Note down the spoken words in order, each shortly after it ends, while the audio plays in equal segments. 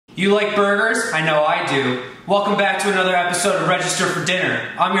You like burgers? I know I do. Welcome back to another episode of Register for Dinner.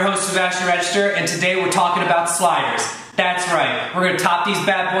 I'm your host, Sebastian Register, and today we're talking about sliders. That's right, we're gonna top these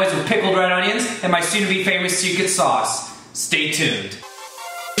bad boys with pickled red onions and my soon-to-be famous secret sauce. Stay tuned.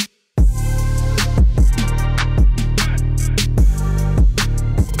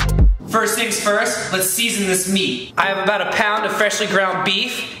 First things first, let's season this meat. I have about a pound of freshly ground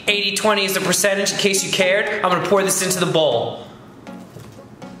beef. 80-20 is the percentage in case you cared. I'm gonna pour this into the bowl.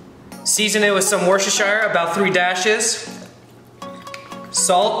 Season it with some Worcestershire, about 3 dashes,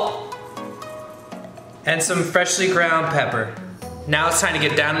 salt, and some freshly ground pepper. Now it's time to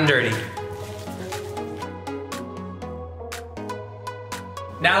get down and dirty.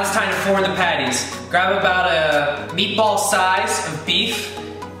 Now it's time to form the patties. Grab about a meatball size of beef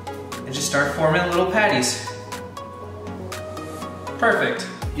and just start forming little patties. Perfect.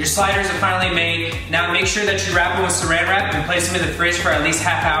 Your sliders are finally made. Now make sure that you wrap them with saran wrap and place them in the fridge for at least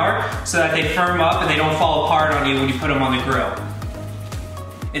half hour so that they firm up and they don't fall apart on you when you put them on the grill.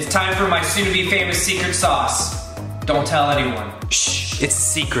 It's time for my soon-to-be famous secret sauce. Don't tell anyone. Shh, it's a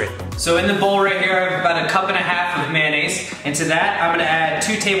secret. So in the bowl right here, I have about 1.5 cups of mayonnaise. And to that, I'm gonna add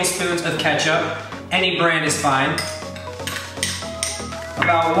 2 tablespoons of ketchup. Any brand is fine.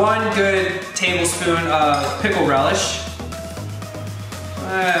 About 1 good tablespoon of pickle relish.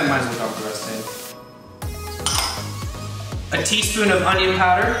 Might as well dump the rest in. A teaspoon of onion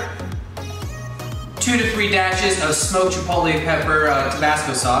powder. 2 to 3 dashes of smoked chipotle pepper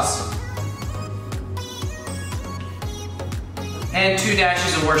tabasco sauce. And 2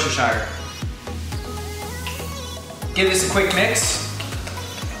 dashes of Worcestershire. Give this a quick mix.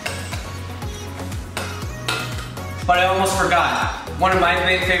 But I almost forgot. One of my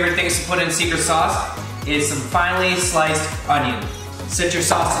favorite things to put in secret sauce is some finely sliced onion. Set your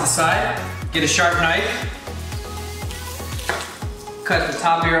sauce to the side, get a sharp knife, cut the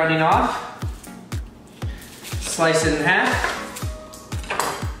top of your onion off, slice it in half,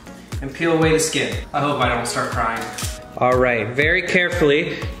 and peel away the skin. I hope I don't start crying. All right, very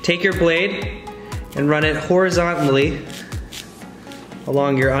carefully, take your blade and run it horizontally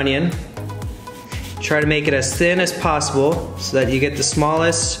along your onion. Try to make it as thin as possible so that you get the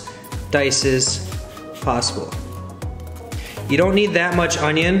smallest dices possible. You don't need that much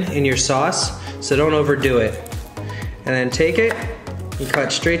onion in your sauce, so don't overdo it. And then take it and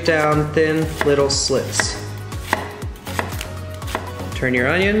cut straight down thin little slits. Turn your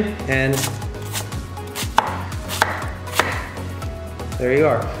onion and there you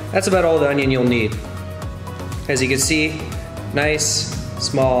are. That's about all the onion you'll need. As you can see, nice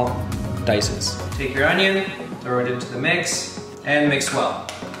small dices. Take your onion, throw it into the mix, and mix well.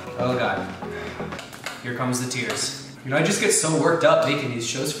 Oh God, here comes the tears. You know, I just get so worked up making these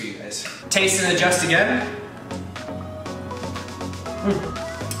shows for you guys. Taste and adjust again.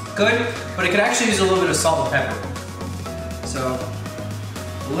 Good, but it could actually use a little bit of salt and pepper. So,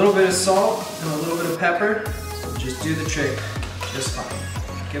 a little bit of salt and a little bit of pepper, just do the trick just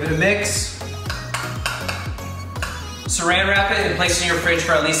fine. Give it a mix. Saran wrap it and place it in your fridge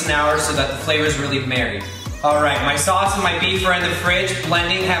for at least an hour so that the flavors really marry. All right, my sauce and my beef are in the fridge,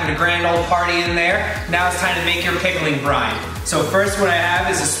 blending, having a grand old party in there. Now it's time to make your pickling brine. So first what I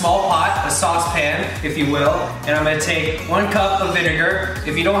have is a small pot, a saucepan, if you will, and I'm gonna take 1 cup of vinegar.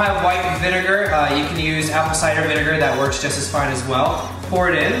 If you don't have white vinegar, you can use apple cider vinegar, that works just as fine as well.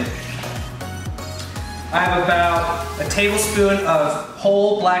 Pour it in. I have about a tablespoon of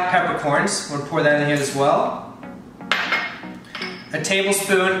whole black peppercorns. I'm gonna pour that in here as well. A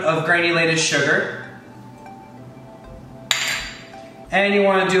tablespoon of granulated sugar. And you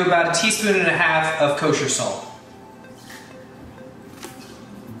want to do about 1.5 teaspoons of kosher salt.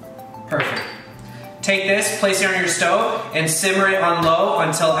 Perfect. Take this, place it on your stove, and simmer it on low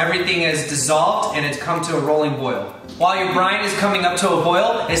until everything is dissolved and it's come to a rolling boil. While your brine is coming up to a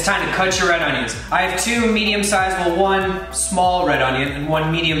boil, it's time to cut your red onions. I have 2 medium-sized, well 1 small red onion and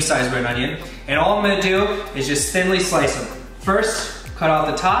 1 medium-sized red onion. And all I'm gonna do is just thinly slice them. First, cut off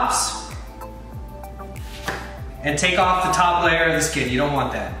the tops. And take off the top layer of the skin. You don't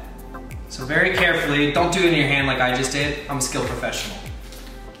want that. So very carefully, don't do it in your hand like I just did. I'm a skilled professional.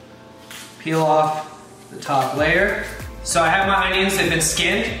 Peel off the top layer. So I have my onions, they've been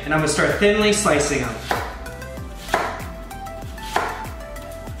skinned, and I'm gonna start thinly slicing them.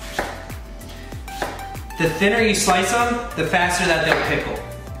 The thinner you slice them, the faster that they'll pickle.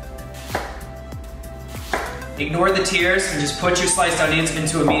 Ignore the tears and just put your sliced onions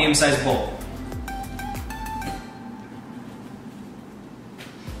into a medium-sized bowl.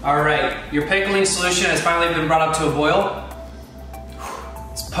 All right, your pickling solution has finally been brought up to a boil.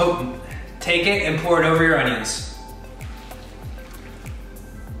 It's potent. Take it and pour it over your onions.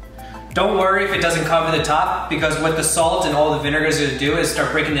 Don't worry if it doesn't cover the top, because what the salt and all the vinegar is going to do is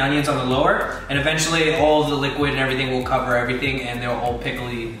start breaking the onions on the lower, and eventually all of the liquid and everything will cover everything and they'll all pickle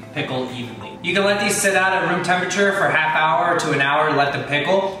evenly. You can let these sit out at room temperature for half hour to an hour to let them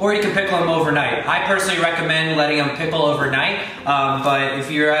pickle, or you can pickle them overnight. I personally recommend letting them pickle overnight, but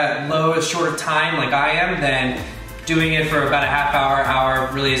if you're at short of time like I am, then doing it for about a half hour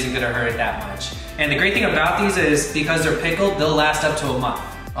really isn't going to hurt it that much. And the great thing about these is because they're pickled, they'll last up to a month.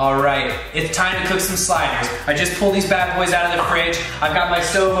 Alright, it's time to cook some sliders. I just pulled these bad boys out of the fridge. I've got my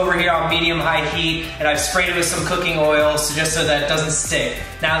stove over here on medium-high heat, and I've sprayed it with some cooking oil just so that it doesn't stick.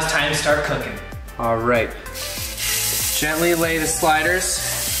 Now it's time to start cooking. Alright, gently lay the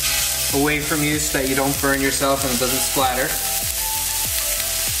sliders away from you so that you don't burn yourself and it doesn't splatter.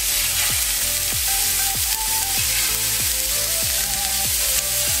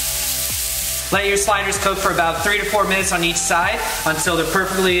 Let your sliders cook for about 3 to 4 minutes on each side until they're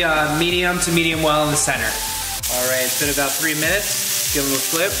perfectly medium to medium well in the center. All right, it's been about 3 minutes. Give them a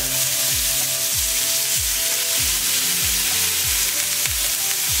flip.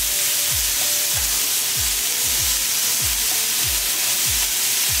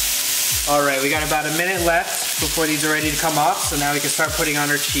 All right, we got about a minute left before these are ready to come off, so now we can start putting on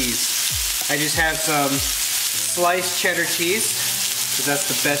our cheese. I just have some sliced cheddar cheese, because that's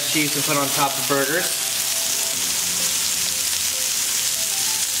the best cheese to put on top of burgers.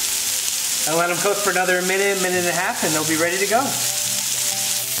 And let them cook for another minute and a half, and they'll be ready to go.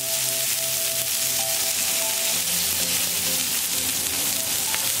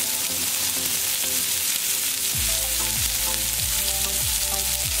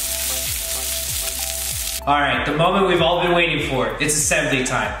 All right, the moment we've all been waiting for. It's assembly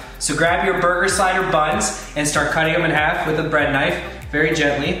time. So grab your burger slider buns and start cutting them in half with a bread knife, very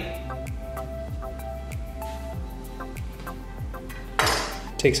gently.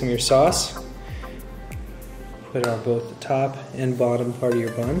 Take some of your sauce, put it on both the top and bottom part of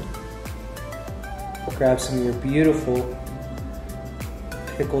your bun. Grab some of your beautiful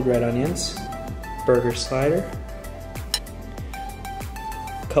pickled red onions, burger slider,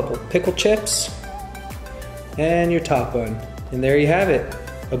 a couple pickle chips, and your top bun. And there you have it.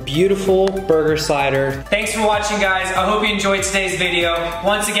 A beautiful burger slider. Thanks for watching, guys. I hope you enjoyed today's video.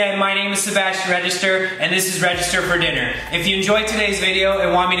 Once again, my name is Sebastian Regester, and this is Register for Dinner. If you enjoyed today's video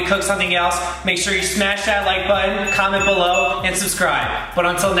and want me to cook something else, make sure you smash that like button, comment below, and subscribe. But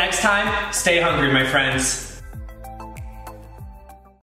until next time, stay hungry, my friends.